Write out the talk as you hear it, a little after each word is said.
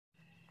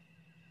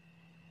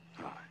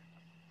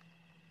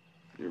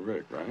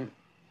Rick, right?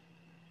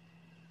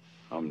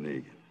 I'm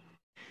Negan.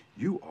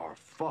 You are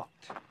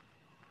fucked.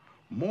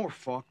 More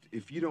fucked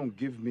if you don't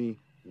give me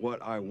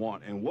what I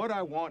want. And what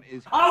I want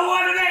is... I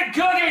want to make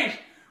cookies!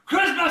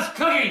 Christmas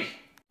cookies!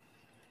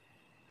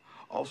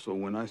 Also,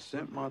 when I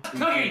sent my people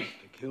cookies!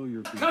 to kill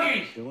your people...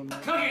 Cookies! Killing my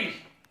Cookies!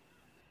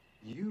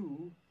 people,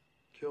 you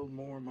killed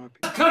more of my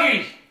people.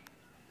 Cookies!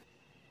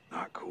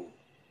 Not cool.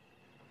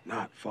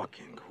 Not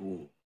fucking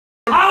cool.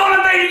 I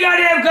want to make you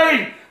goddamn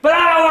cookies, but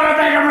I don't want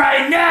to make them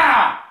right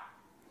now!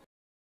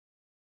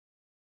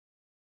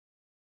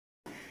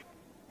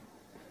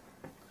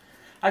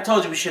 I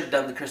told you we should have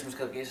done the Christmas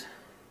cookies.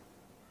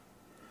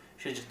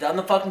 Should have just done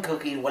the fucking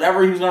cookies,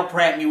 whatever he was going to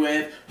prank me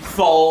with,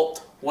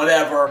 salt,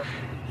 whatever.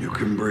 You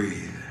can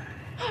breathe.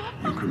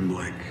 You can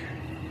blink.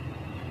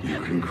 You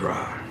can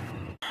cry.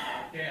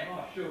 Yeah,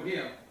 I'll show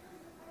him.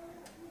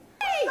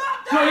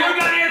 So you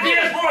got anything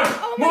else for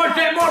us? More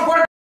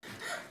important.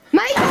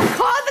 Michael,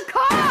 call the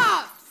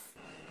cops!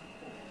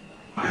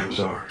 I am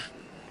sorry.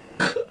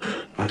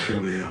 I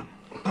truly am.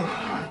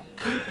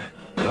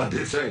 But I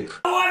did say it.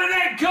 I want to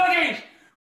make cookies!